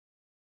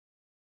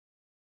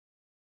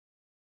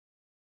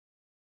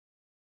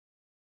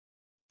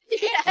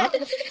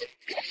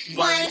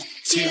1,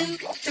 2,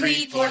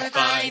 3, 4,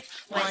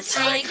 5. Once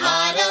I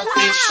caught a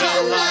fish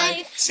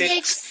alive.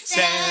 6,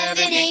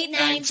 7, 8,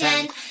 9,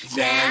 10.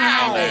 Then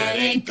I let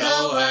it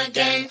go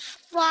again.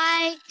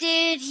 Why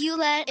did you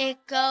let it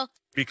go?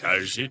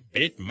 Because it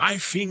bit my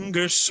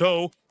finger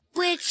so.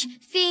 Which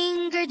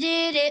finger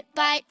did it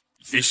bite?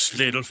 This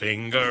little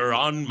finger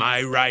on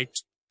my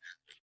right.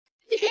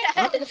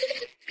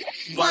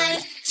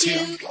 1,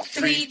 2,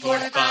 3, 4,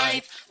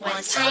 5.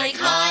 Once I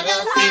caught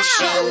a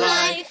fish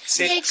alive.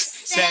 6,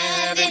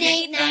 7,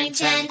 8, 9,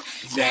 10.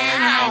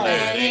 Then I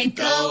let it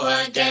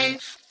go again.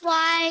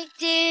 Why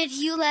did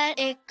you let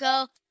it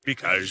go?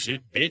 Because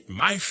it bit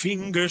my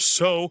finger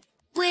so.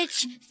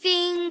 Which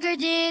finger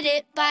did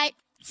it bite?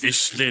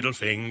 This little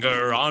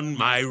finger on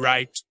my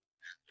right.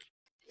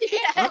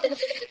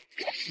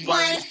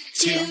 1,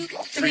 2,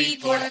 3,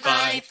 4,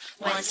 5.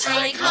 Once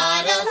I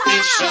caught a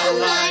fish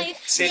alive.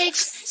 6,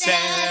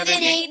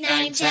 7, 8,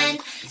 9, 10.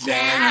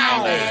 Then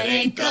I let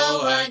it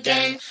go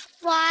again.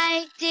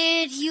 Why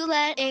did you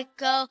let it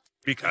go?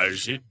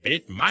 Because it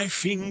bit my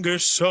finger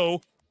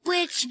so.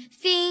 Which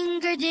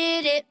finger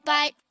did it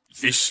bite?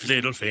 This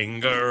little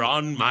finger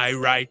on my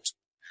right.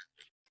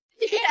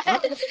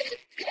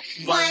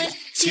 1,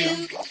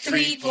 2,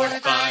 3, 4,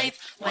 5.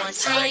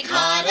 Once I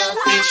caught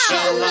a fish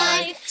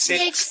alive.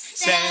 6,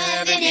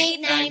 7,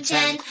 8, 9,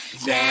 10.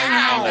 Then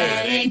I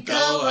let it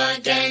go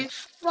again.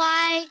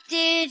 Why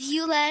did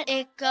you let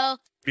it go?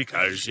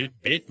 Because it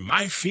bit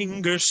my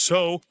finger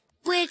so.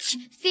 Which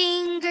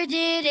finger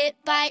did it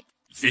bite?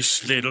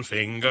 This little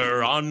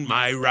finger on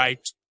my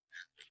right.